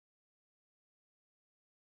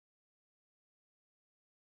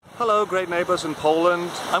Hello, great neighbors in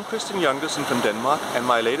Poland. I'm Jungersen from Denmark, and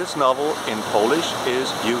my latest novel in Polish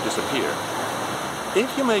is You Disappear.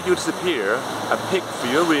 If you make You Disappear a pick for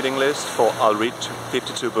your reading list for I'll read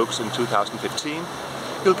 52 books in 2015,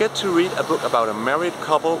 you'll get to read a book about a married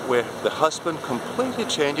couple where the husband completely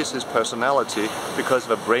changes his personality because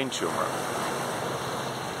of a brain tumor.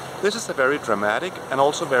 This is a very dramatic and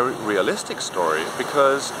also very realistic story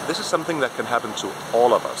because this is something that can happen to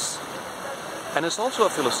all of us. And it's also a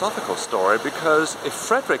philosophical story because if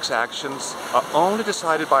Frederick's actions are only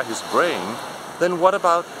decided by his brain, then what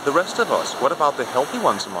about the rest of us? What about the healthy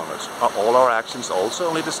ones among us? Are all our actions also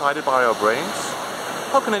only decided by our brains?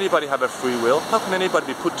 How can anybody have a free will? How can anybody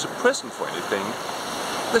be put to prison for anything?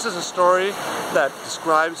 This is a story that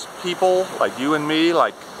describes people like you and me,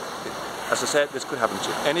 like, as I said, this could happen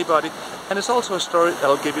to anybody, and it's also a story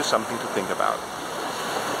that'll give you something to think about.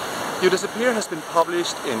 You Disappear has been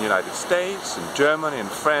published in the United States, in Germany, in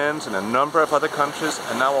France, and a number of other countries,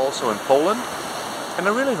 and now also in Poland. And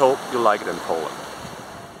I really hope you'll like it in Poland.